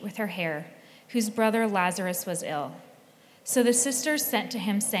with her hair, whose brother Lazarus was ill. So the sisters sent to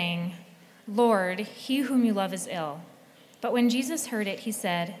him, saying, "Lord, he whom you love is ill." But when Jesus heard it, he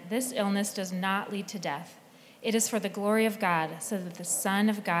said, "This illness does not lead to death. It is for the glory of God, so that the Son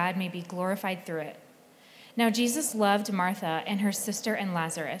of God may be glorified through it." Now Jesus loved Martha and her sister and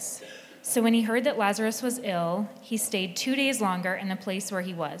Lazarus. So when he heard that Lazarus was ill, he stayed 2 days longer in the place where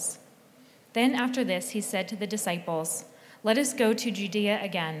he was. Then after this, he said to the disciples, "Let us go to Judea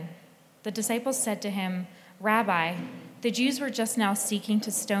again." The disciples said to him, "Rabbi, the Jews were just now seeking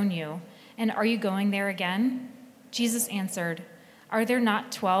to stone you, and are you going there again?" Jesus answered, "Are there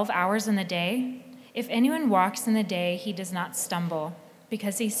not 12 hours in the day? If anyone walks in the day, he does not stumble,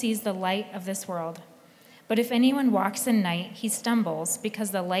 because he sees the light of this world. But if anyone walks in night, he stumbles,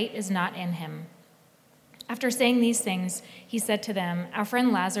 because the light is not in him." After saying these things, he said to them, "Our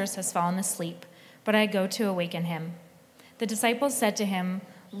friend Lazarus has fallen asleep, but I go to awaken him." The disciples said to him,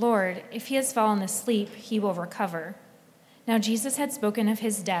 "Lord, if he has fallen asleep, he will recover." Now Jesus had spoken of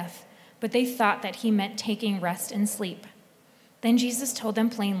his death, but they thought that he meant taking rest and sleep. Then Jesus told them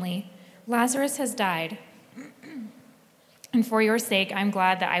plainly, "Lazarus has died, and for your sake I am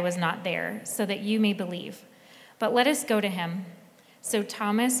glad that I was not there, so that you may believe. But let us go to him." So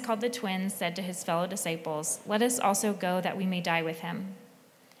Thomas, called the twin, said to his fellow disciples, "Let us also go that we may die with him."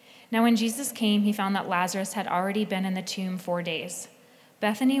 Now when Jesus came, he found that Lazarus had already been in the tomb 4 days.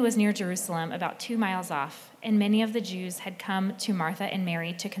 Bethany was near Jerusalem, about 2 miles off, and many of the Jews had come to Martha and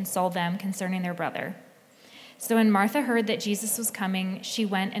Mary to console them concerning their brother. So when Martha heard that Jesus was coming, she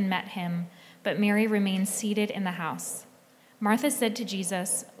went and met him, but Mary remained seated in the house. Martha said to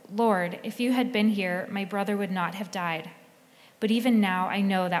Jesus, "Lord, if you had been here, my brother would not have died. But even now I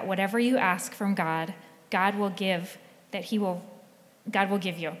know that whatever you ask from God, God will give you."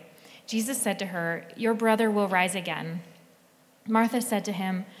 Jesus said to her, "Your brother will rise again." Martha said to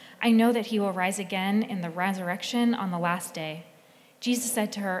him, "I know that he will rise again in the resurrection on the last day." Jesus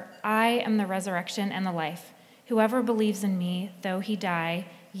said to her, "I am the resurrection and the life. Whoever believes in me, though he die,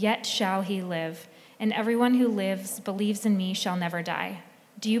 yet shall he live. And everyone who believes in me shall never die.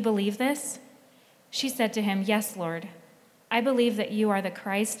 Do you believe this?" She said to him, "Yes, Lord. I believe that you are the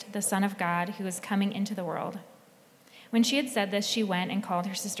Christ, the Son of God, who is coming into the world." When she had said this, she went and called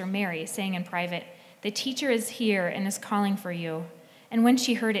her sister Mary, saying in private, "The teacher is here and is calling for you." And when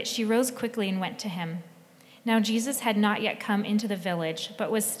she heard it, she rose quickly and went to him. Now Jesus had not yet come into the village,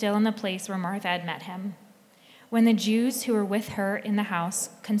 but was still in the place where Martha had met him. When the Jews who were with her in the house,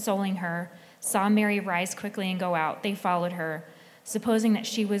 consoling her, saw Mary rise quickly and go out, they followed her, supposing that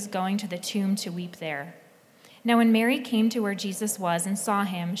she was going to the tomb to weep there. Now when Mary came to where Jesus was and saw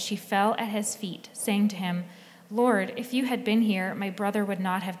him, she fell at his feet, saying to him, "Lord, if you had been here, my brother would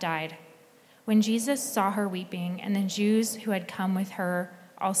not have died." When Jesus saw her weeping, and the Jews who had come with her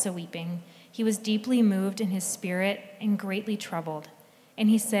also weeping, he was deeply moved in his spirit and greatly troubled. And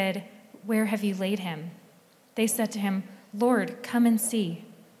he said, "Where have you laid him?" They said to him, "Lord, come and see."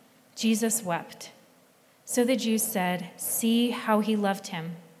 Jesus wept. So the Jews said, "See how he loved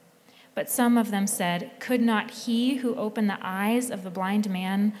him." But some of them said, "Could not he who opened the eyes of the blind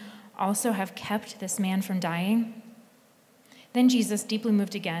man also have kept this man from dying?" Then Jesus, deeply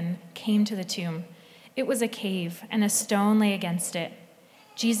moved again, came to the tomb. It was a cave, and a stone lay against it.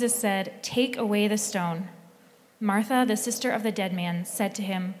 Jesus said, "Take away the stone." Martha, the sister of the dead man, said to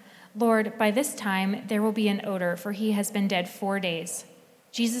him, "Lord, by this time there will be an odor, for he has been dead 4 days."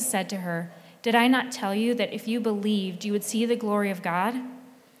 Jesus said to her, "Did I not tell you that if you believed, you would see the glory of God?"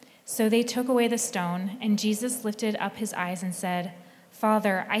 So they took away the stone, and Jesus lifted up his eyes and said,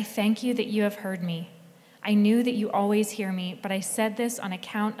 "Father, I thank you that you have heard me. I knew that you always hear me, but I said this on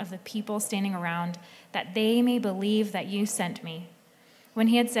account of the people standing around, that they may believe that you sent me." When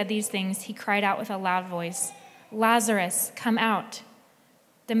he had said these things, he cried out with a loud voice, "Lazarus, come out."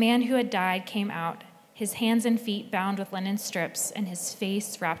 The man who had died came out, his hands and feet bound with linen strips, and his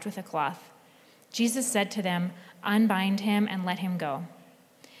face wrapped with a cloth. Jesus said to them, "Unbind him and let him go."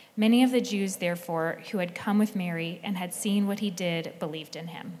 Many of the Jews, therefore, who had come with Mary and had seen what he did, believed in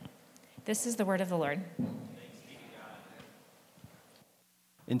him. This is the word of the Lord.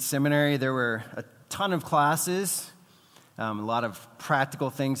 In seminary, there were a ton of classes, a lot of practical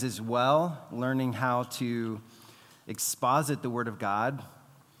things as well, learning how to exposit the Word of God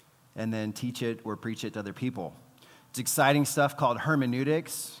and then teach it or preach it to other people. It's exciting stuff called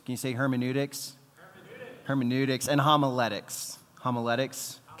hermeneutics. Can you say hermeneutics? Hermeneutics and homiletics.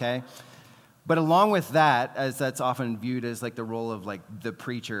 Homiletics, okay? But along with that, as that's often viewed as like the role of like the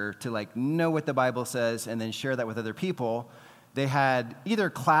preacher to like know what the Bible says and then share that with other people, they had either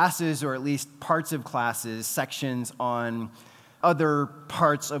classes or at least parts of classes, sections on other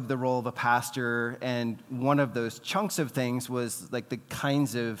parts of the role of a pastor, and one of those chunks of things was like the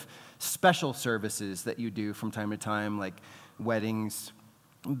kinds of special services that you do from time to time, like weddings,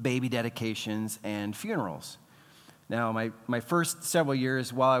 baby dedications, and funerals. Now, my first several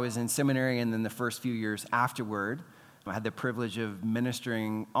years while I was in seminary and then the first few years afterward, I had the privilege of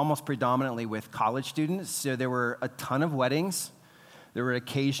ministering almost predominantly with college students. So there were a ton of weddings. There were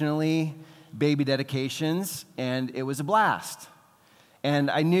occasionally baby dedications, and it was a blast. And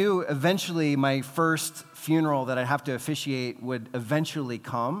I knew eventually my first funeral that I'd have to officiate would eventually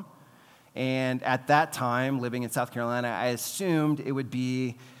come. And at that time, living in South Carolina, I assumed it would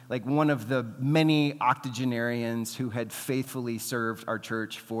be like one of the many octogenarians who had faithfully served our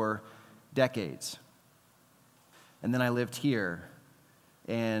church for decades. And then I lived here,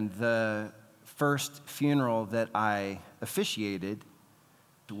 and the first funeral that I officiated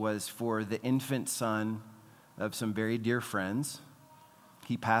was for the infant son of some very dear friends.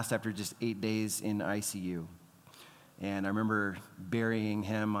 He passed after just 8 days in ICU. And I remember burying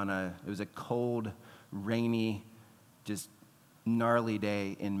him it was a cold, rainy, just gnarly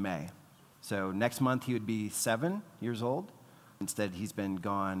day in May. So next month he would be 7 years old. Instead, he's been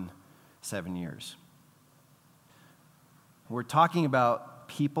gone 7 years. We're talking about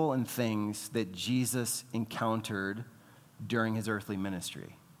people and things that Jesus encountered during his earthly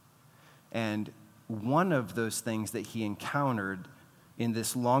ministry. And one of those things that he encountered in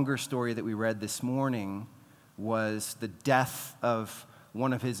this longer story that we read this morning was the death of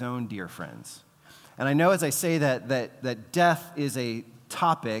one of his own dear friends. And I know as I say that death is a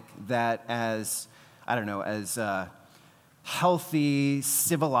topic that as healthy,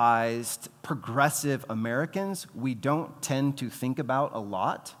 civilized, progressive Americans, we don't tend to think about a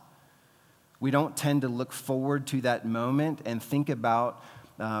lot. We don't tend to look forward to that moment and think about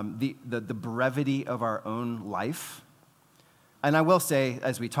the brevity of our own life. And I will say,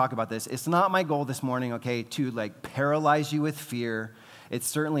 as we talk about this, it's not my goal this morning, okay, to like paralyze you with fear. It's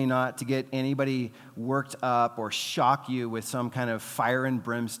certainly not to get anybody worked up or shock you with some kind of fire and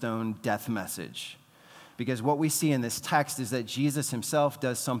brimstone death message. Because what we see in this text is that Jesus himself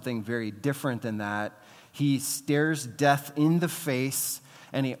does something very different than that. He stares death in the face,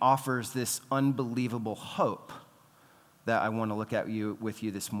 and he offers this unbelievable hope that I want to look at with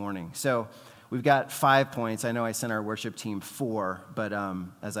you this morning. So we've got 5 points. I know I sent our worship team 4, but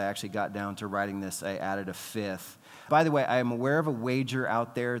as I actually got down to writing this, I added a 5th. By the way, I am aware of a wager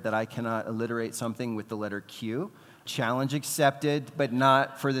out there that I cannot alliterate something with the letter Q. Challenge accepted, but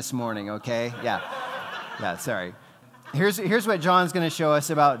not for this morning, okay? Yeah, sorry. Here's what John's going to show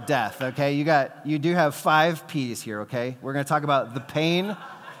us about death, okay? You do have 5 P's here, okay? We're going to talk about the pain,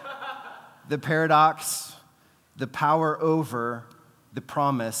 the paradox, the power over, the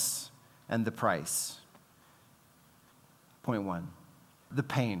promise, and the price. Point 1, the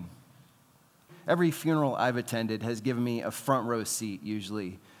pain. Every funeral I've attended has given me a front row seat,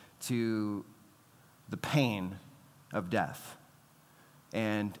 usually, to the pain of death.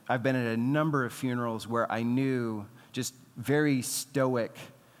 And I've been at a number of funerals where I knew just very stoic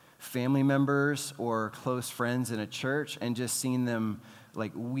family members or close friends in a church and just seen them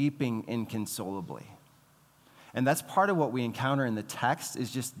like weeping inconsolably. And that's part of what we encounter in the text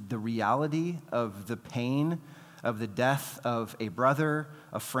is just the reality of the pain of the death of a brother,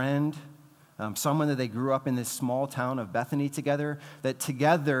 a friend, someone that they grew up in this small town of Bethany together, that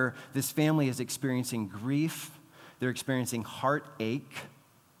together this family is experiencing grief, they're experiencing heartache,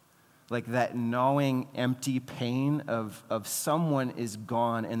 like that gnawing, empty pain of someone is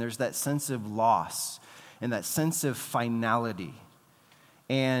gone, and there's that sense of loss and that sense of finality.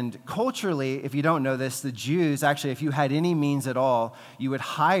 And culturally, if you don't know this, the Jews, actually, if you had any means at all, you would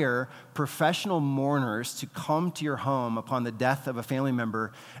hire professional mourners to come to your home upon the death of a family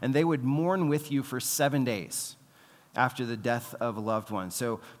member, and they would mourn with you for 7 days after the death of a loved one.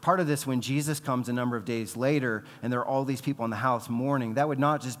 So part of this, when Jesus comes a number of days later, and there are all these people in the house mourning, that would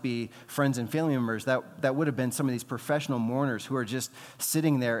not just be friends and family members, that would have been some of these professional mourners who are just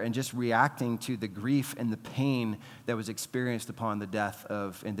sitting there and just reacting to the grief and the pain that was experienced upon the death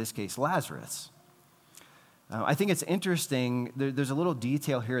of, in this case, Lazarus. I think it's interesting, there's a little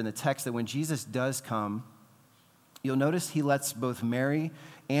detail here in the text that when Jesus does come, you'll notice he lets both Mary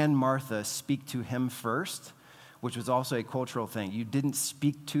and Martha speak to him first, which was also a cultural thing. You didn't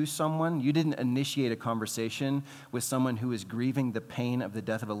speak to someone. You didn't initiate a conversation with someone who is grieving the pain of the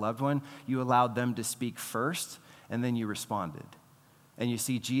death of a loved one. You allowed them to speak first, and then you responded. And you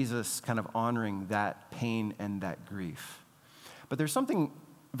see Jesus kind of honoring that pain and that grief. But there's something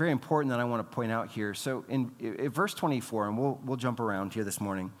very important that I want to point out here. So in verse 24, and we'll jump around here this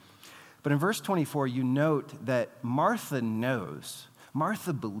morning, But in verse 24, you note that Martha knows,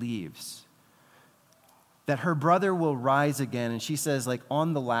 Martha believes that her brother will rise again, and she says, like,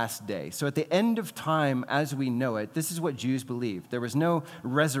 on the last day. So at the end of time, as we know it, this is what Jews believe. There was no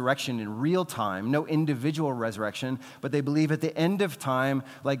resurrection in real time, no individual resurrection, but they believe at the end of time,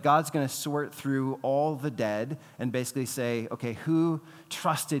 like, God's going to sort through all the dead and basically say, okay, who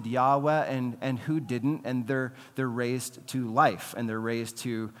trusted Yahweh and who didn't, and they're raised to life, and they're raised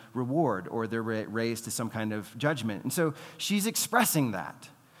to reward, or they're raised to some kind of judgment. And so she's expressing that.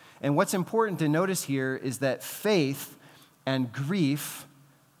 And what's important to notice here is that faith and grief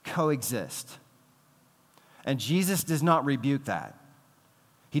coexist. And Jesus does not rebuke that.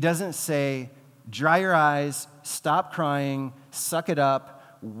 He doesn't say, dry your eyes, stop crying, suck it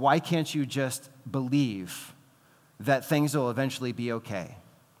up. Why can't you just believe that things will eventually be okay?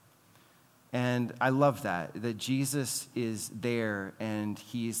 And I love that Jesus is there and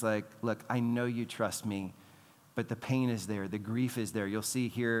he's like, look, I know you trust me. But the pain is there, the grief is there. You'll see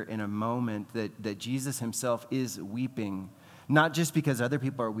here in a moment that Jesus himself is weeping, not just because other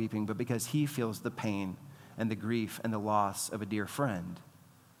people are weeping, but because he feels the pain and the grief and the loss of a dear friend.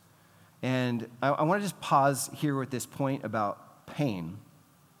 And I want to just pause here with this point about pain.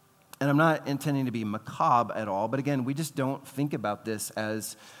 And I'm not intending to be macabre at all, but again, we just don't think about this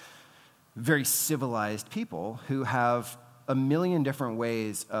as very civilized people who have a million different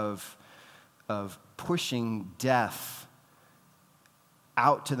ways of pushing death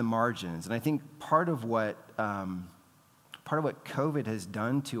out to the margins. And I think part of what COVID has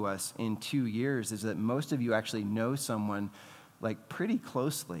done to us in 2 years is that most of you actually know someone like pretty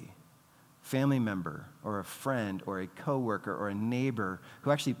closely, family member or a friend or a coworker or a neighbor who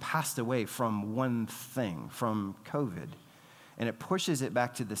actually passed away from one thing, from COVID. And it pushes it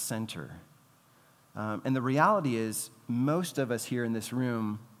back to the center. And the reality is most of us here in this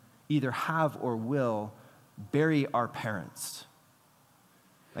room either have or will bury our parents.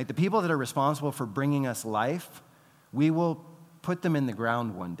 Like the people that are responsible for bringing us life, we will put them in the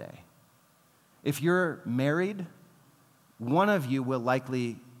ground one day. If you're married, one of you will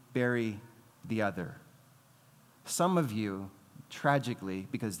likely bury the other. Some of you, tragically,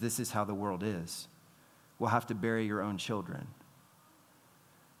 because this is how the world is, will have to bury your own children.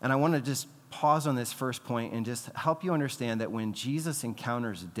 And I want to just pause on this first point and just help you understand that when Jesus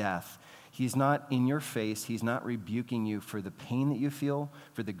encounters death, he's not in your face, he's not rebuking you for the pain that you feel,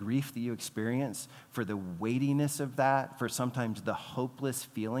 for the grief that you experience, for the weightiness of that, for sometimes the hopeless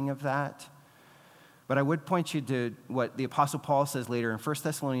feeling of that. But I would point you to what the Apostle Paul says later in 1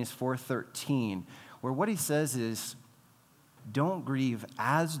 Thessalonians 4:13, where what he says is, don't grieve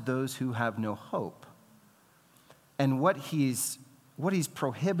as those who have no hope. And what he's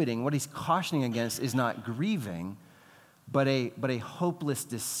prohibiting, what he's cautioning against is not grieving, but a hopeless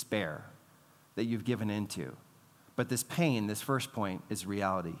despair that you've given into. But this pain, this first point, is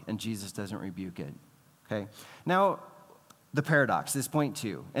reality, and Jesus doesn't rebuke it. Okay? Now, the paradox, this point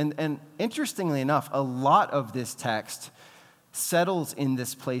two. And interestingly enough, a lot of this text settles in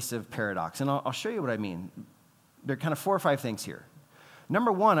this place of paradox. And I'll show you what I mean. There are kind of 4 or 5 things here.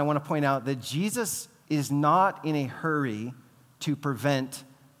 Number one, I want to point out that Jesus is not in a hurry to prevent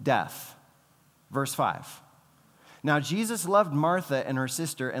death. Verse 5. Now, Jesus loved Martha and her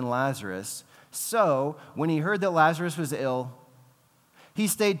sister and Lazarus, so when he heard that Lazarus was ill, he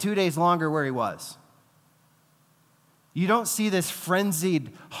stayed 2 days longer where he was. You don't see this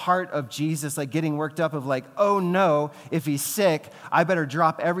frenzied heart of Jesus like getting worked up of like, oh no, if he's sick, I better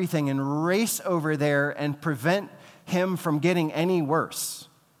drop everything and race over there and prevent him from getting any worse.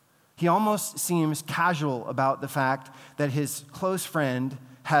 He almost seems casual about the fact that his close friend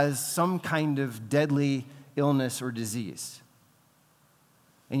has some kind of deadly illness or disease.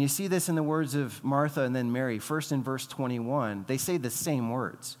 And you see this in the words of Martha and then Mary. First in verse 21, they say the same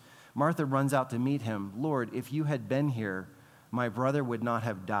words. Martha runs out to meet him. Lord, if you had been here, my brother would not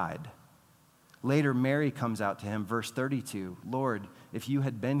have died. Later, Mary comes out to him. Verse 32, Lord, if you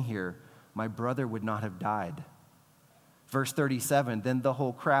had been here, my brother would not have died. Verse 37, then the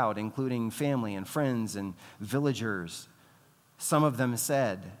whole crowd, including family and friends and villagers, some of them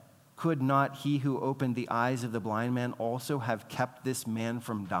said, could not he who opened the eyes of the blind man also have kept this man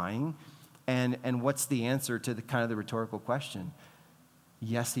from dying? And what's the answer to the kind of the rhetorical question?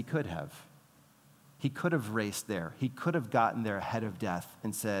 Yes, he could have. He could have raced there. He could have gotten there ahead of death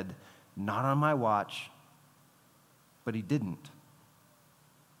and said, not on my watch, but he didn't.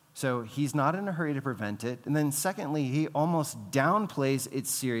 So he's not in a hurry to prevent it. And then secondly, he almost downplays its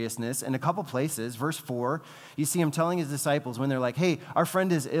seriousness in a couple places. Verse 4, you see him telling his disciples when they're like, hey, our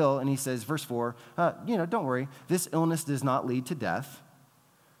friend is ill. And he says, verse 4, don't worry. This illness does not lead to death.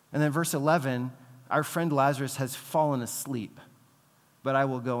 And then verse 11, our friend Lazarus has fallen asleep, but I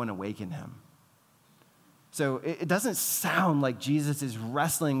will go and awaken him. So it doesn't sound like Jesus is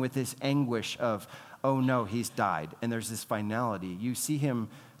wrestling with this anguish of, oh no, he's died. And there's this finality. You see him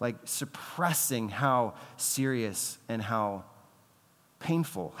like suppressing how serious and how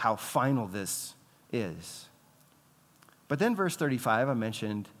painful, how final this is. But then verse 35, I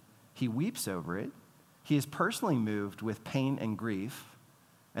mentioned, he weeps over it. He is personally moved with pain and grief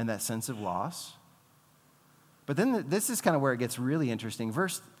and that sense of loss. But then this is kind of where it gets really interesting.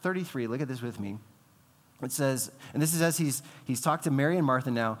 Verse 33, look at this with me. It says, and this is as he's talked to Mary and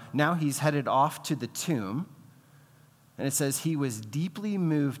Martha now. Now he's headed off to the tomb. And it says, he was deeply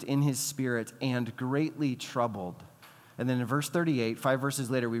moved in his spirit and greatly troubled. And then in verse 38, 5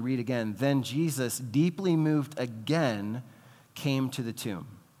 verses later, we read again, then Jesus, deeply moved again, came to the tomb.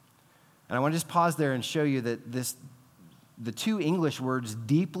 And I want to just pause there and show you that the two English words,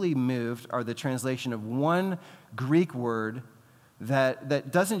 deeply moved, are the translation of one Greek word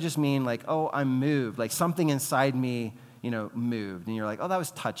that doesn't just mean like, oh, I'm moved, like something inside me, moved. And you're like, oh, that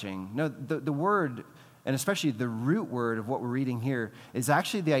was touching. No, the word, and especially the root word of what we're reading here, is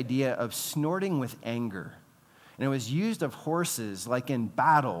actually the idea of snorting with anger. And it was used of horses, like in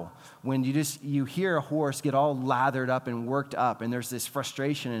battle, when you hear a horse get all lathered up and worked up, and there's this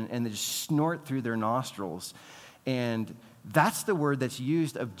frustration, and they just snort through their nostrils. And that's the word that's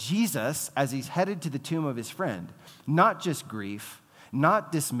used of Jesus as he's headed to the tomb of his friend. Not just grief,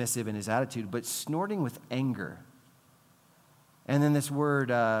 not dismissive in his attitude, but snorting with anger. And then this word,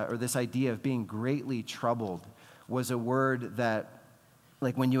 or this idea of being greatly troubled, was a word that,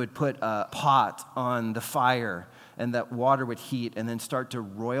 like when you would put a pot on the fire and that water would heat and then start to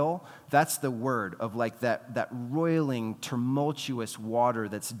roil, that's the word of like that roiling, tumultuous water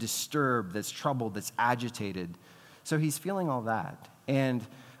that's disturbed, that's troubled, that's agitated. So he's feeling all that. And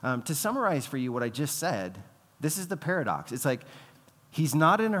to summarize for you what I just said, this is the paradox. It's like he's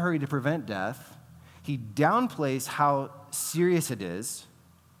not in a hurry to prevent death. He downplays how serious it is.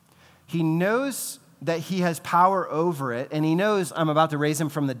 He knows that he has power over it, and he knows I'm about to raise him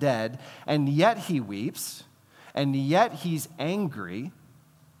from the dead, and yet he weeps, and yet he's angry.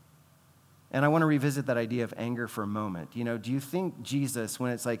 And I want to revisit that idea of anger for a moment. Do you think Jesus,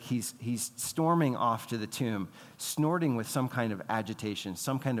 when it's like he's storming off to the tomb, snorting with some kind of agitation,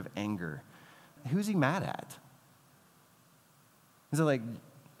 some kind of anger, who's he mad at? Is it like,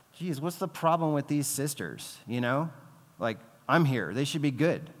 geez, what's the problem with these sisters? Like, I'm here. They should be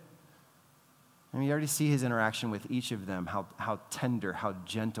good. I mean, you already see his interaction with each of them, how tender, how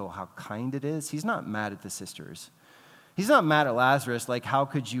gentle, how kind it is. He's not mad at the sisters. He's not mad at Lazarus, like how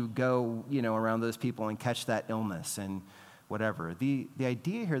could you go, around those people and catch that illness and whatever. The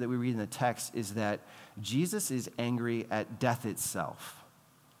idea here that we read in the text is that Jesus is angry at death itself.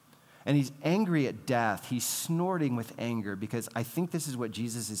 And he's angry at death. He's snorting with anger because I think this is what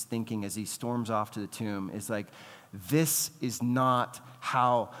Jesus is thinking as he storms off to the tomb, is like, this is not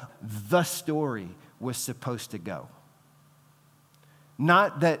how the story was supposed to go.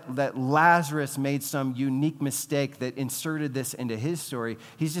 Not that Lazarus made some unique mistake that inserted this into his story.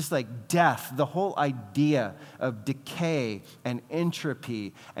 He's just like death, the whole idea of decay and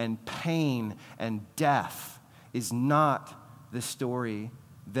entropy and pain and death is not the story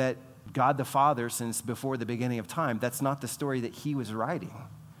that God the Father, since before the beginning of time, that's not the story that he was writing.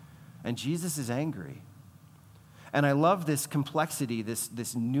 And Jesus is angry. And I love this complexity,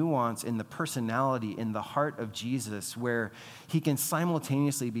 this nuance in the personality, in the heart of Jesus, where he can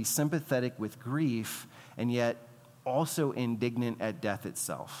simultaneously be sympathetic with grief and yet also indignant at death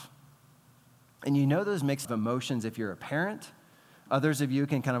itself. And those mixed emotions if you're a parent. Others of you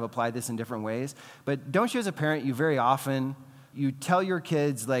can kind of apply this in different ways. But don't you as a parent, you very often, you tell your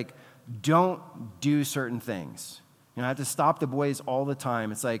kids, like, don't do certain things. I have to stop the boys all the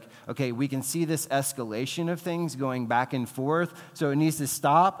time. It's like, okay, we can see this escalation of things going back and forth, so it needs to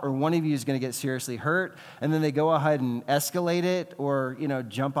stop, or one of you is going to get seriously hurt, and then they go ahead and escalate it, or,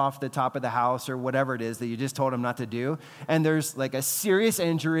 jump off the top of the house, or whatever it is that you just told them not to do, and there's like a serious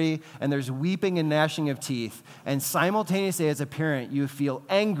injury, and there's weeping and gnashing of teeth, and simultaneously as a parent, you feel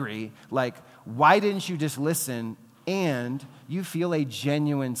angry, like, why didn't you just listen, and you feel a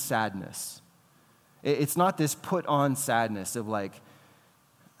genuine sadness. It's not this put-on sadness of like,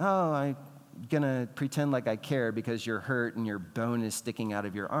 oh, I'm going to pretend like I care because you're hurt and your bone is sticking out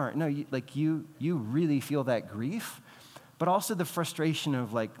of your arm. No, you really feel that grief, but also the frustration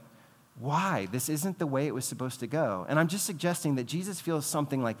of like, why? This isn't the way it was supposed to go. And I'm just suggesting that Jesus feels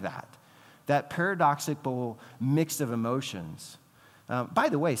something like that paradoxical mix of emotions. By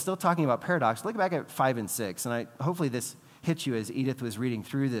the way, still talking about paradox, look back at 5 and 6, and hopefully this hit you as Edith was reading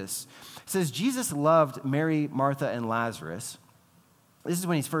through this. It says, Jesus loved Mary, Martha, and Lazarus. This is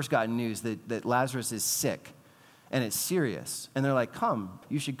when he's first gotten news that Lazarus is sick, and it's serious. And they're like, come,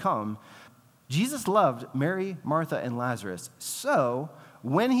 you should come. Jesus loved Mary, Martha, and Lazarus. So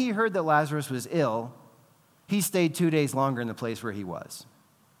when he heard that Lazarus was ill, he stayed 2 days longer in the place where he was.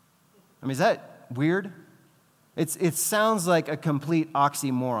 I mean, is that weird? It sounds like a complete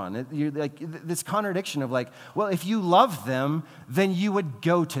oxymoron. You're like this contradiction of like, well, if you love them, then you would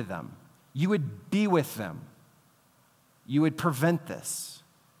go to them. You would be with them. You would prevent this.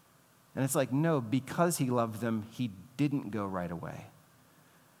 And it's like, no, because he loved them, he didn't go right away.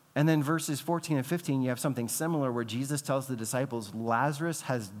 And then verses 14 and 15, you have something similar where Jesus tells the disciples, Lazarus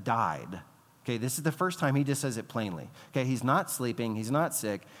has died. Okay, this is the first time he just says it plainly. Okay, he's not sleeping, he's not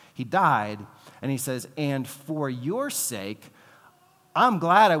sick, he died, and he says, and for your sake, I'm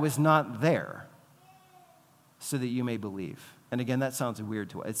glad I was not there, so that you may believe. And again, that sounds weird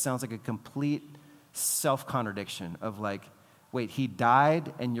to us. It sounds like a complete self-contradiction of like, wait, he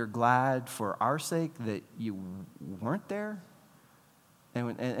died and you're glad for our sake that you weren't there?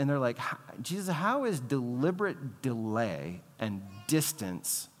 And they're like, Jesus, how is deliberate delay and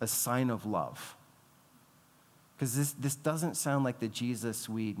distance a sign of love? Because this doesn't sound like the Jesus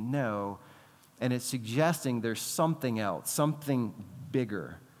we know, and it's suggesting there's something else, something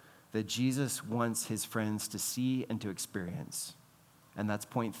bigger that Jesus wants his friends to see and to experience. And that's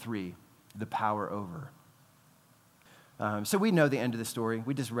point 3, the power over. So we know the end of the story.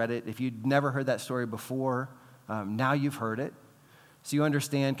 We just read it. If you'd never heard that story before, now you've heard it. So you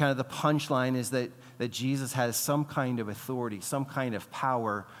understand kind of the punchline is that Jesus has some kind of authority, some kind of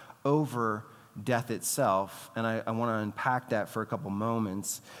power over death itself. And I want to unpack that for a couple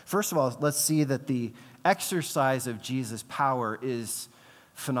moments. First of all, let's see that the exercise of Jesus' power is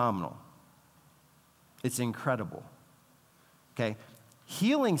phenomenal. It's incredible. Okay?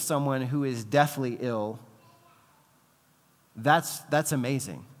 Healing someone who is deathly ill, that's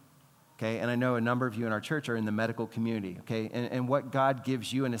amazing. Okay, and I know a number of you in our church are in the medical community, okay? And what God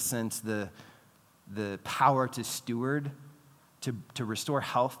gives you, in a sense, the power to steward, to restore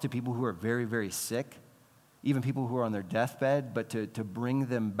health to people who are very, very sick, even people who are on their deathbed, but to bring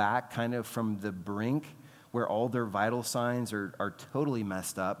them back kind of from the brink where all their vital signs are totally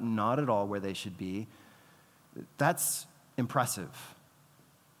messed up, not at all where they should be, that's impressive.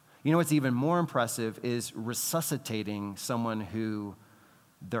 You know what's even more impressive is resuscitating someone who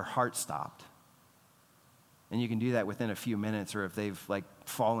their heart stopped. And you can do that within a few minutes, or if they've like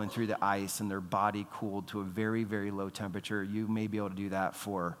fallen through the ice and their body cooled to a very, very low temperature, you may be able to do that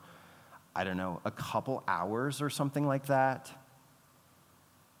for, I don't know, a couple hours or something like that.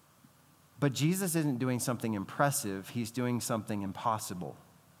 But Jesus isn't doing something impressive, he's doing something impossible.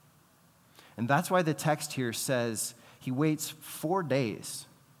 And that's why the text here says he waits 4 days.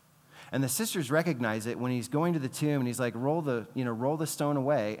 And the sisters recognize it when he's going to the tomb and he's like, roll the stone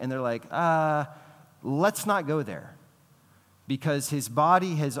away. And they're like, let's not go there, because his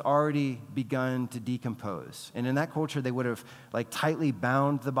body has already begun to decompose. And in that culture, they would have like tightly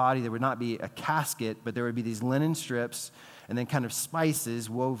bound the body. There would not be a casket, but there would be these linen strips and then kind of spices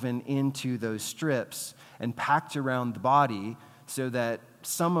woven into those strips and packed around the body so that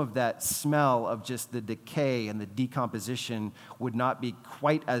some of that smell of just the decay and the decomposition would not be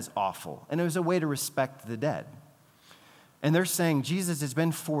quite as awful. And it was a way to respect the dead. And they're saying, Jesus, it's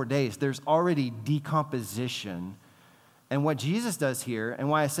been 4 days. There's already decomposition. And what Jesus does here, and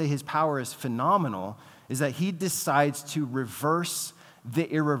why I say his power is phenomenal, is that he decides to reverse the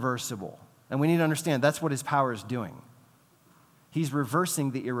irreversible. And we need to understand that's what his power is doing. He's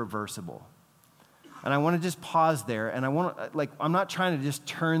reversing the irreversible. And I want to just pause there, and I'm not trying to just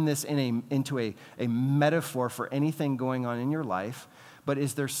turn this into a metaphor for anything going on in your life, but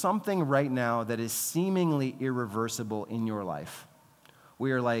is there something right now that is seemingly irreversible in your life?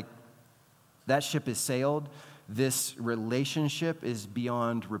 We are like, that ship has sailed, this relationship is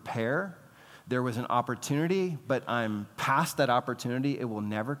beyond repair, there was an opportunity, but I'm past that opportunity, it will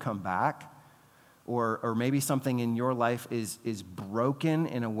never come back. Or maybe something in your life is broken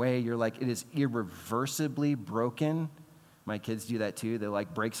in a way you're like, it is irreversibly broken. My kids do that too. They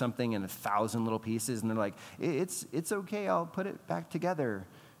like break something in 1,000 little pieces and they're like, it's okay, I'll put it back together.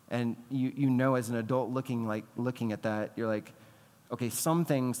 And you know, as an adult looking at that, you're like, okay, some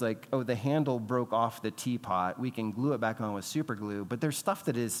things like, oh, the handle broke off the teapot, we can glue it back on with super glue, but there's stuff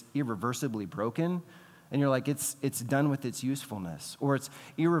that is irreversibly broken. And you're like, it's done with its usefulness, or it's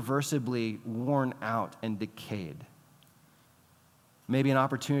irreversibly worn out and decayed. maybe an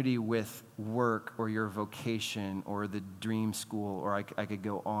opportunity with work or your vocation or the dream school, or I could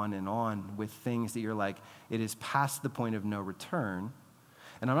go on and on with things that you're like, it is past the point of no return.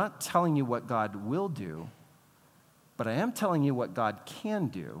 And I'm not telling you what God will do, but I am telling you what God can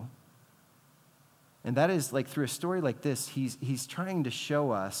do. And that is like through a story like this, he's trying to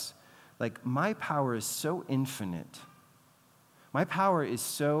show us, like, my power is so infinite. My power is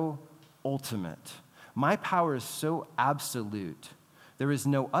so ultimate. My power is so absolute. There is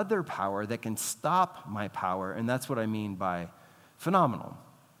no other power that can stop my power, and that's what I mean by phenomenal.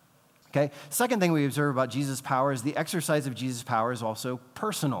 Okay? Second thing we observe about Jesus' power is the exercise of Jesus' power is also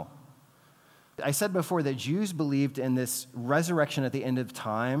personal. I said before that Jews believed in this resurrection at the end of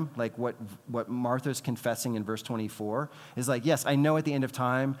time, like what Martha's confessing in verse 24 is like, yes, I know at the end of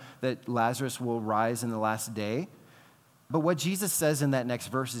time that Lazarus will rise in the last day. But what Jesus says in that next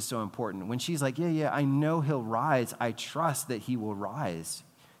verse is so important. When she's like, yeah, I know he'll rise. I trust that he will rise.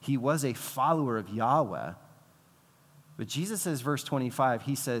 He was a follower of Yahweh. But Jesus says, verse 25,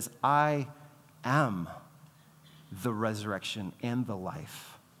 he says, I am the resurrection and the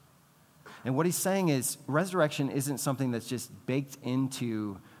life. And what he's saying is resurrection isn't something that's just baked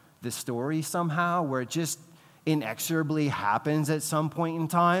into the story somehow, where it just inexorably happens at some point in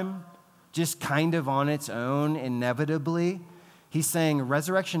time, just kind of on its own, inevitably. He's saying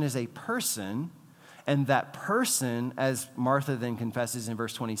resurrection is a person, and that person, as Martha then confesses in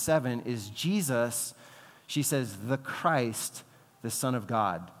verse 27, is Jesus. She says, the Christ, the Son of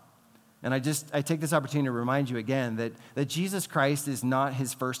God. And I take this opportunity to remind you again that Jesus Christ is not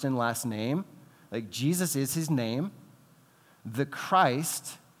his first and last name. Like, Jesus is his name. The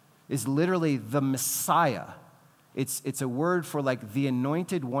Christ is literally the Messiah. It's a word for like the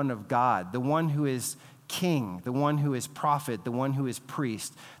anointed one of God, the one who is king, the one who is prophet, the one who is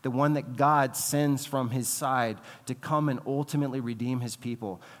priest, the one that God sends from his side to come and ultimately redeem his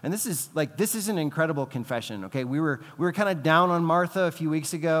people. And this is an incredible confession. Okay, we were kind of down on Martha a few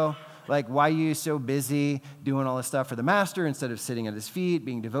weeks ago. Like, why are you so busy doing all this stuff for the master instead of sitting at his feet,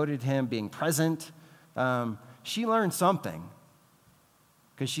 being devoted to him, being present? She learned something,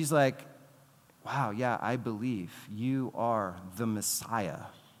 because she's like, wow, yeah, I believe you are the Messiah,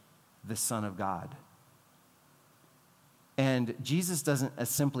 the Son of God. And Jesus doesn't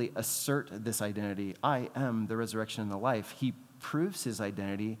simply assert this identity, I am the resurrection and the life. He proves his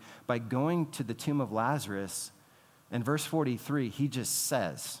identity by going to the tomb of Lazarus. In verse 43, he just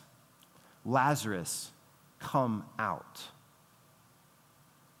says, Lazarus, come out.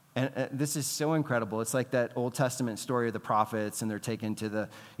 And this is so incredible. It's like that Old Testament story of the prophets, and they're taken to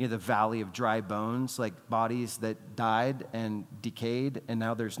the valley of dry bones, like bodies that died and decayed, and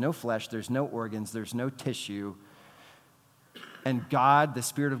now there's no flesh, there's no organs, there's no tissue. And God, the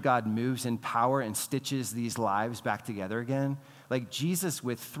Spirit of God, moves in power and stitches these lives back together again. Like, Jesus,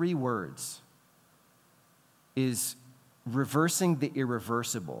 with 3 words, is reversing the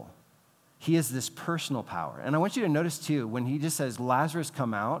irreversible. He has this personal power. And I want you to notice, too, when he just says, Lazarus,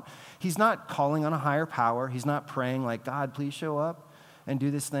 come out, he's not calling on a higher power. He's not praying like, God, please show up and do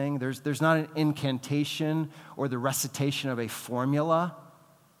this thing. There's not an incantation or the recitation of a formula.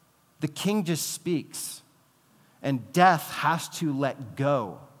 The king just speaks, and death has to let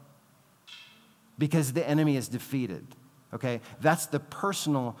go because the enemy is defeated. Okay? That's the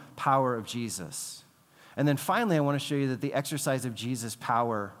personal power of Jesus. And then finally, I want to show you that the exercise of Jesus'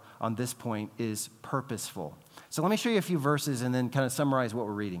 power on this point is purposeful. So let me show you a few verses and then kind of summarize what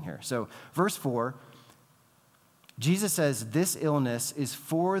we're reading here. So verse 4, Jesus says, this illness is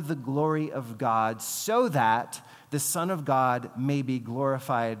for the glory of God, so that the Son of God may be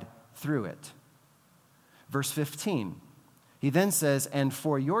glorified through it. Verse 15, he then says, and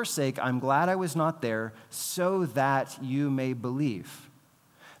for your sake, I'm glad I was not there, so that you may believe.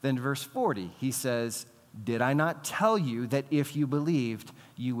 Then verse 40, he says, did I not tell you that if you believed,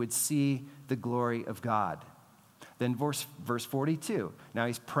 you would see the glory of God? Then verse 42. Now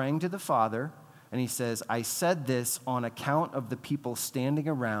he's praying to the Father, and he says, I said this on account of the people standing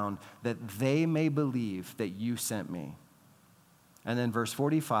around, that they may believe that you sent me. And then verse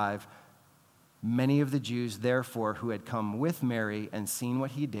 45, many of the Jews, therefore, who had come with Mary and seen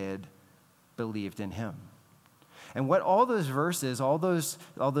what he did, believed in him. And what all those verses, all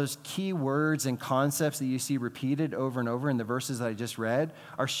those key words and concepts that you see repeated over and over in the verses that I just read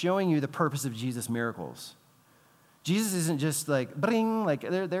are showing you the purpose of Jesus' miracles. Jesus isn't just like, bring, like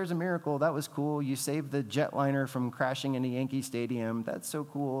there's a miracle, that was cool. You saved the jetliner from crashing into Yankee Stadium. That's so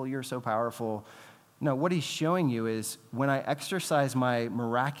cool, you're so powerful. No, what he's showing you is when I exercise my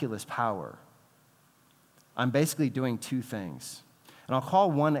miraculous power, I'm basically doing 2 things. And I'll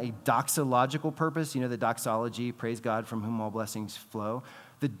call one a doxological purpose. You know the doxology, praise God from whom all blessings flow.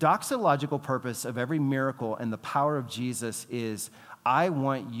 The doxological purpose of every miracle and the power of Jesus is, I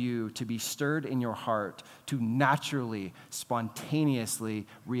want you to be stirred in your heart to naturally, spontaneously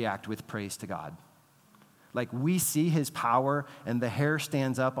react with praise to God. Like we see his power and the hair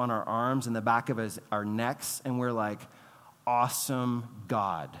stands up on our arms and the back of our necks, and we're like, awesome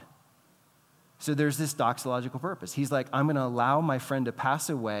God. So there's this doxological purpose. He's like, I'm going to allow my friend to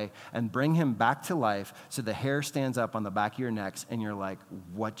pass away and bring him back to life, so the hair stands up on the back of your necks, and you're like,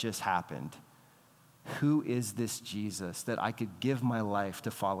 what just happened? Who is this Jesus that I could give my life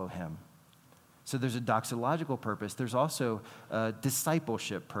to follow him? So there's a doxological purpose. There's also a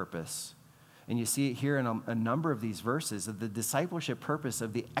discipleship purpose. And you see it here in a number of these verses. The discipleship purpose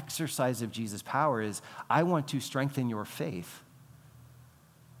of the exercise of Jesus' power is, I want to strengthen your faith.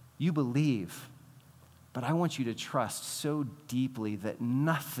 You believe, but I want you to trust so deeply that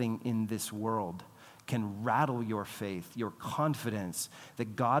nothing in this world can rattle your faith, your confidence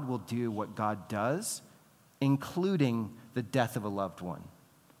that God will do what God does, including the death of a loved one.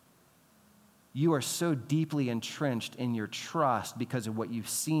 You are so deeply entrenched in your trust because of what you've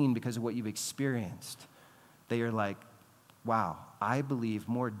seen, because of what you've experienced, that you're like, wow, I believe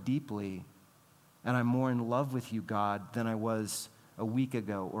more deeply and I'm more in love with you, God, than I was a week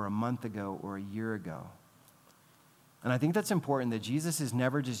ago or a month ago or a year ago. And I think that's important, that Jesus is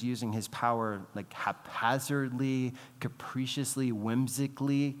never just using his power like haphazardly, capriciously,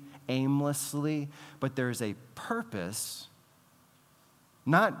 whimsically, aimlessly, but there's a purpose,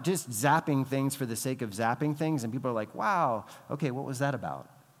 not just zapping things for the sake of zapping things. And people are like, wow, okay, what was that about?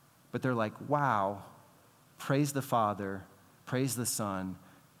 But they're like, wow, praise the Father, praise the Son,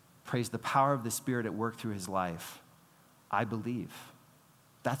 praise the power of the Spirit at work through his life. I believe.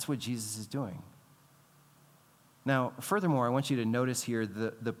 That's what Jesus is doing. Now, furthermore, I want you to notice here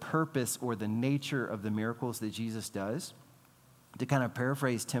the purpose or the nature of the miracles that Jesus does. To kind of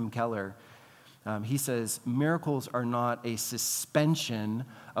paraphrase Tim Keller, he says, miracles are not a suspension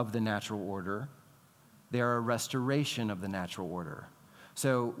of the natural order. They are a restoration of the natural order.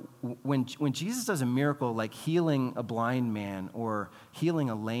 So when Jesus does a miracle like healing a blind man or healing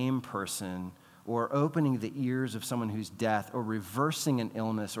a lame person or opening the ears of someone who's deaf or reversing an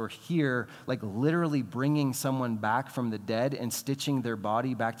illness, or here, like literally bringing someone back from the dead and stitching their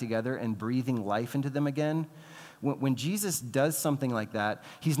body back together and breathing life into them again, when Jesus does something like that,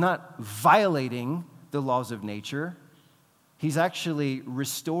 he's not violating the laws of nature. He's actually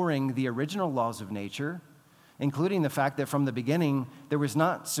restoring the original laws of nature, including the fact that from the beginning, there was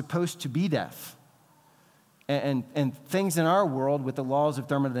not supposed to be death. And things in our world with the laws of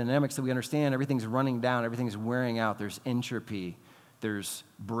thermodynamics that we understand, everything's running down, everything's wearing out. There's entropy, there's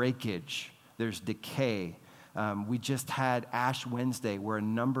breakage, there's decay. We just had Ash Wednesday where a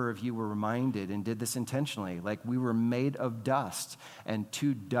number of you were reminded and did this intentionally. Like we were made of dust, and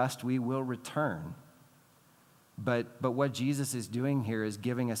to dust we will return. But what Jesus is doing here is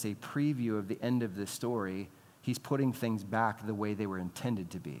giving us a preview of the end of the story. He's putting things back the way they were intended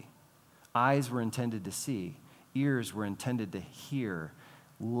to be. Eyes were intended to see. Ears were intended to hear.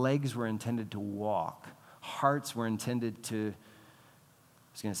 Legs were intended to walk. Hearts were intended to,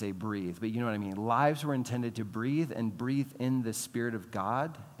 I was going to say breathe, but you know what I mean. Lives were intended to breathe and breathe in the Spirit of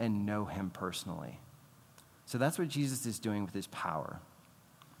God and know him personally. So that's what Jesus is doing with his power.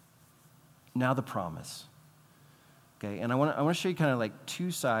 Now the promise. Okay, and I want to show you kind of like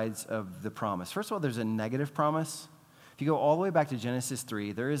two sides of the promise. First of all, there's a negative promise. If you go all the way back to Genesis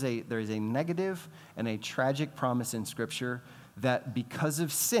 3, there is a negative and a tragic promise in Scripture that because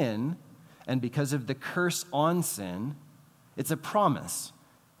of sin and because of the curse on sin, it's a promise.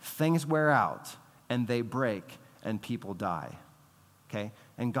 Things wear out and they break and people die. Okay?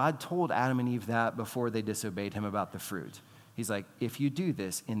 And God told Adam and Eve that before they disobeyed him about the fruit. He's like, if you do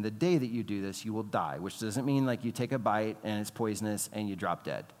this, in the day that you do this, you will die, which doesn't mean like you take a bite and it's poisonous and you drop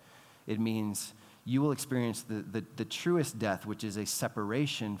dead. It means you will experience the truest death, which is a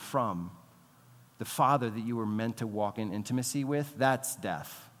separation from the Father that you were meant to walk in intimacy with. That's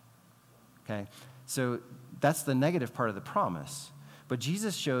death. Okay? So that's the negative part of the promise. But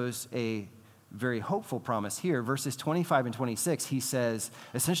Jesus shows a very hopeful promise here. Verses 25 and 26, he says,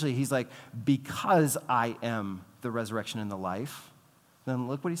 essentially, he's like, because I am the resurrection and the life. Then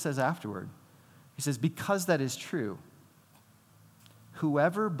look what he says afterward. He says, because that is true,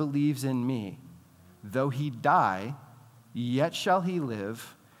 whoever believes in me, though he die, yet shall he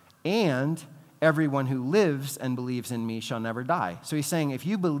live, and everyone who lives and believes in me shall never die. So he's saying, if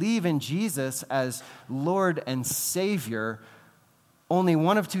you believe in Jesus as Lord and Savior, only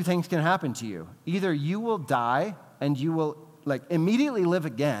one of two things can happen to you. Either you will die and you will immediately live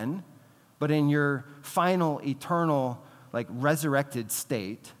again, but in your final eternal resurrected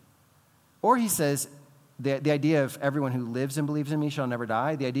state. Or he says, the idea of everyone who lives and believes in me shall never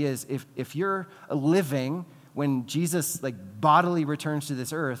die. The idea is if you're living when Jesus bodily returns to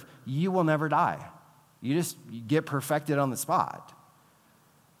this earth, you will never die. You get perfected on the spot.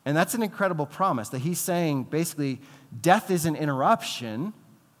 And that's an incredible promise that he's saying basically death is an interruption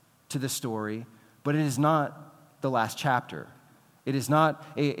to the story, but it is not the last chapter. It is not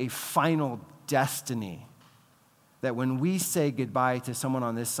a final destiny. That when we say goodbye to someone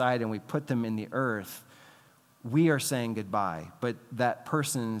on this side and we put them in the earth, we are saying goodbye, but that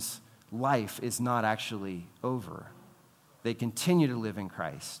person's life is not actually over. They continue to live in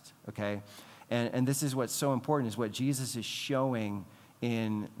Christ, okay? And this is what's so important, is what Jesus is showing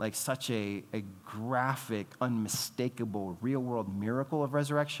in such a graphic, unmistakable, real-world miracle of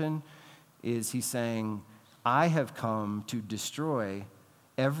resurrection, is he's saying, I have come to destroy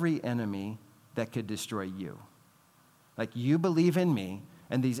every enemy that could destroy you. You believe in me,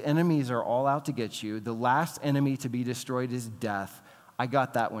 and these enemies are all out to get you. The last enemy to be destroyed is death. I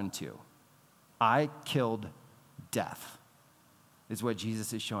got that one too. I killed death, is what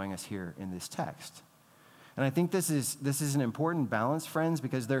Jesus is showing us here in this text. And I think this is an important balance, friends,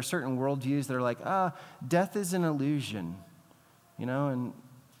 because there are certain worldviews that are death is an illusion, and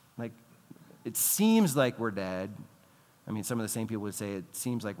it seems like we're dead. I mean, some of the same people would say it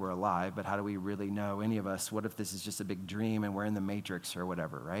seems like we're alive, but how do we really know, any of us? What if this is just a big dream and we're in the Matrix or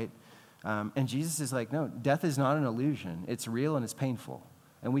whatever, right? And Jesus is no, death is not an illusion. It's real and it's painful.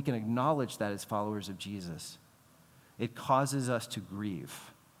 And we can acknowledge that as followers of Jesus. It causes us to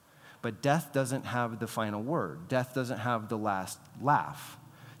grieve. But death doesn't have the final word. Death doesn't have the last laugh.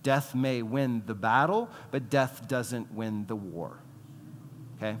 Death may win the battle, but death doesn't win the war.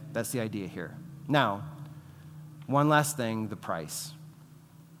 Okay? That's the idea here. Now, one last thing, the price.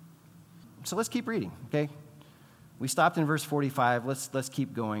 So let's keep reading, okay? We stopped in verse 45. Let's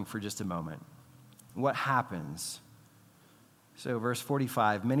keep going for just a moment. What happens? So verse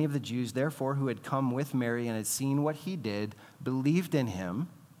 45, many of the Jews, therefore, who had come with Mary and had seen what he did, believed in him.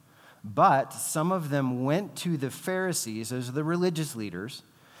 But some of them went to the Pharisees, those are the religious leaders,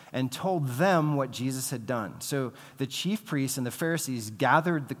 and told them what Jesus had done. So the chief priests and the Pharisees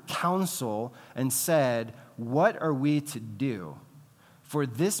gathered the council and said, what are we to do? For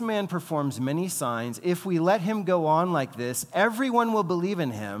this man performs many signs. If we let him go on like this, everyone will believe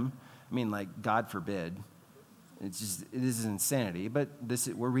in him. I mean, God forbid. This is insanity, but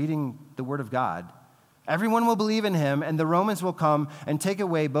we're reading the word of God. Everyone will believe in him, and the Romans will come and take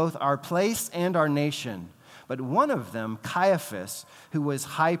away both our place and our nation. But one of them, Caiaphas, who was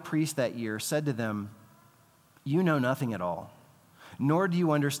high priest that year, said to them, you know nothing at all, nor do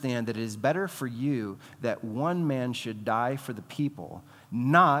you understand that it is better for you that one man should die for the people,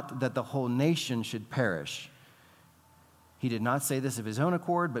 not that the whole nation should perish. He did not say this of his own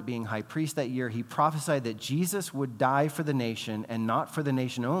accord, but being high priest that year, he prophesied that Jesus would die for the nation, and not for the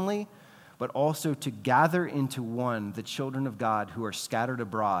nation only, but also to gather into one the children of God who are scattered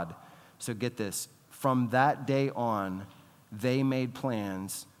abroad. So get this, from that day on, they made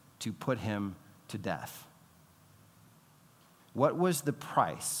plans to put him to death. What was the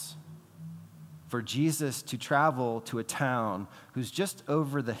price for Jesus to travel to a town who's just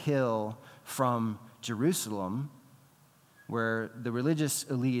over the hill from Jerusalem, where the religious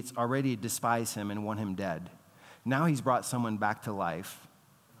elites already despise him and want him dead? Now he's brought someone back to life.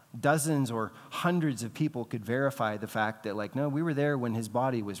 Dozens or hundreds of people could verify the fact that, no, we were there when his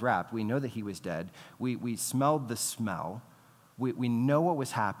body was wrapped. We know that he was dead. We smelled the smell. We know what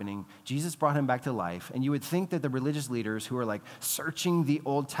was happening. Jesus brought him back to life. And you would think that the religious leaders who are searching the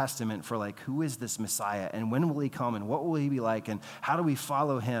Old Testament for who is this Messiah and when will he come and what will he be like and how do we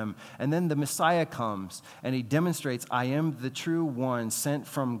follow him? And then the Messiah comes and he demonstrates, I am the true one sent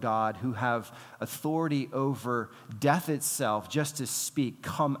from God who have authority over death itself, just to speak,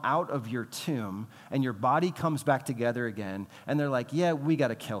 come out of your tomb and your body comes back together again. And they're yeah, we got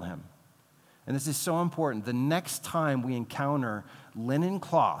to kill him. And this is so important. The next time we encounter linen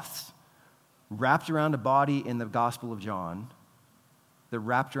cloths wrapped around a body in the Gospel of John, they're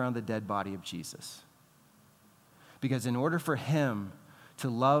wrapped around the dead body of Jesus. Because in order for him to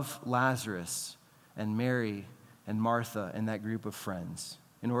love Lazarus and Mary and Martha and that group of friends,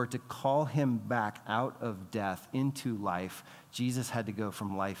 in order to call him back out of death into life, Jesus had to go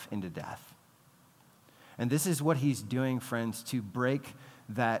from life into death. And this is what he's doing, friends, to break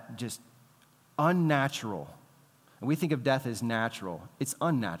that just unnatural. And we think of death as natural. It's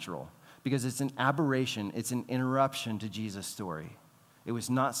unnatural because it's an aberration. It's an interruption to Jesus' story. It was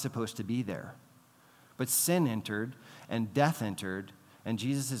not supposed to be there. But sin entered, and death entered. And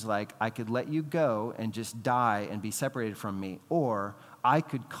Jesus is like, I could let you go and just die and be separated from me, or I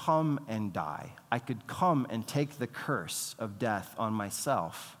could come and die. I could come and take the curse of death on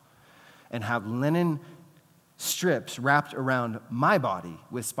myself and have linen strips wrapped around my body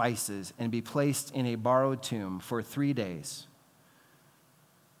with spices and be placed in a borrowed tomb for 3 days.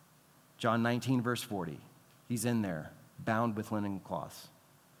 John 19, verse 40. He's in there, bound with linen cloths.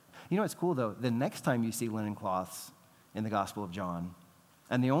 You know what's cool, though? The next time you see linen cloths in the Gospel of John,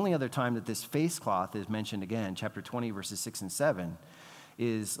 and the only other time that this face cloth is mentioned again, chapter 20, verses 6 and 7,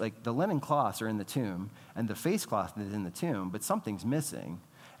 is like the linen cloths are in the tomb, and the face cloth is in the tomb, but something's missing,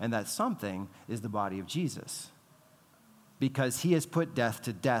 and that something is the body of Jesus. Because he has put death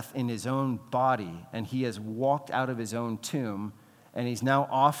to death in his own body, and he has walked out of his own tomb, and he's now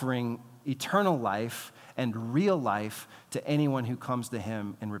offering eternal life and real life to anyone who comes to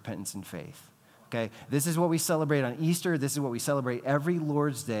him in repentance and faith. Okay, this is what we celebrate on Easter. This is what we celebrate every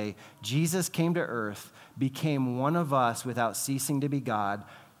Lord's Day. Jesus came to earth, became one of us without ceasing to be God,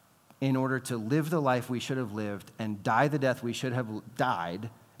 in order to live the life we should have lived and die the death we should have died,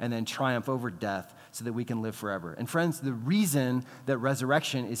 and then triumph over death so that we can live forever. And friends, the reason that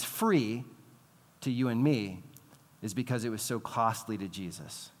resurrection is free to you and me is because it was so costly to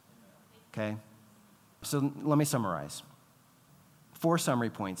Jesus. Okay? So let me summarize. 4 summary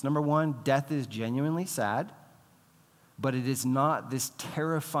points. Number 1, death is genuinely sad, but it is not this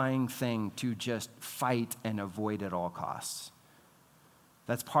terrifying thing to just fight and avoid at all costs.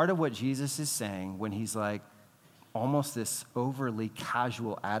 That's part of what Jesus is saying when he's like almost this overly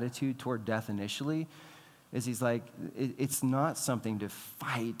casual attitude toward death initially, is he's like, it's not something to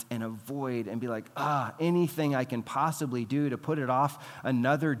fight and avoid and be like, anything I can possibly do to put it off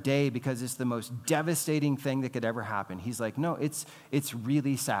another day because it's the most devastating thing that could ever happen. He's like, no, it's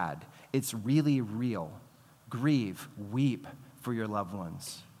really sad. It's really real. Grieve, weep for your loved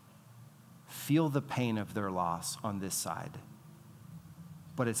ones. Feel the pain of their loss on this side.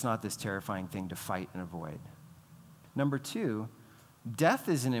 But it's not this terrifying thing to fight and avoid. Number 2, death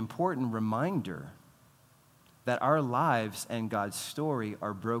is an important reminder that our lives and God's story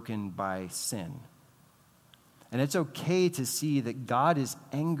are broken by sin. And it's okay to see that God is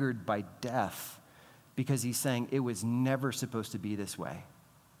angered by death because he's saying it was never supposed to be this way.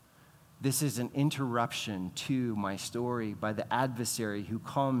 This is an interruption to my story by the adversary who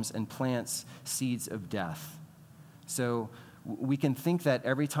comes and plants seeds of death. So we can think that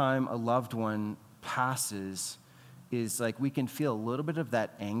every time a loved one passes, is like we can feel a little bit of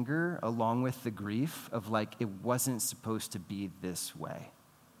that anger along with the grief of like it wasn't supposed to be this way.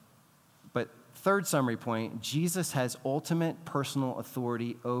 But 3rd summary point, Jesus has ultimate personal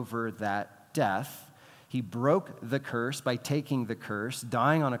authority over that death. He broke the curse by taking the curse,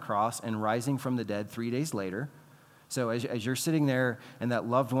 dying on a cross, and rising from the dead 3 days later. So as you're sitting there and that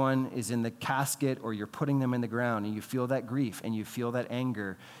loved one is in the casket or you're putting them in the ground and you feel that grief and you feel that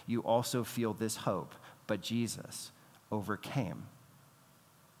anger, you also feel this hope. But Jesus overcame.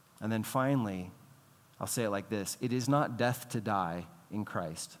 And then finally, I'll say it like this: it is not death to die in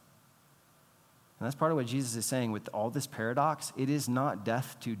Christ. And that's part of what Jesus is saying with all this paradox. It is not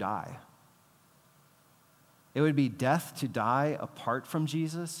death to die. It would be death to die apart from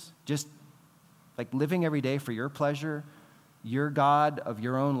Jesus, just like living every day for your pleasure. You're God of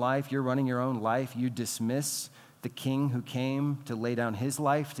your own life. You're running your own life. You dismiss the King who came to lay down his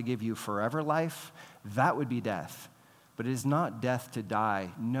life to give you forever life. That would be death. But it is not death to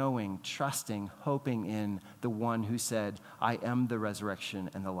die, knowing, trusting, hoping in the one who said, I am the resurrection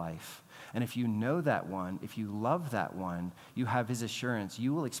and the life. And if you know that one, if you love that one, you have his assurance.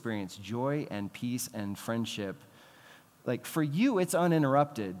 You will experience joy and peace and friendship. Like for you, it's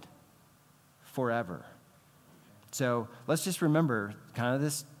uninterrupted forever. So let's just remember kind of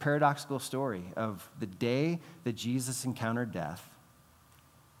this paradoxical story of the day that Jesus encountered death.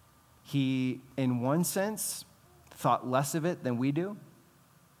 He, in one sense, thought less of it than we do.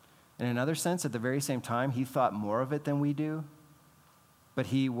 In another sense, at the very same time, he thought more of it than we do. But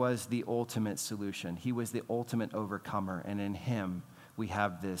he was the ultimate solution. He was the ultimate overcomer. And in him, we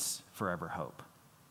have this forever hope.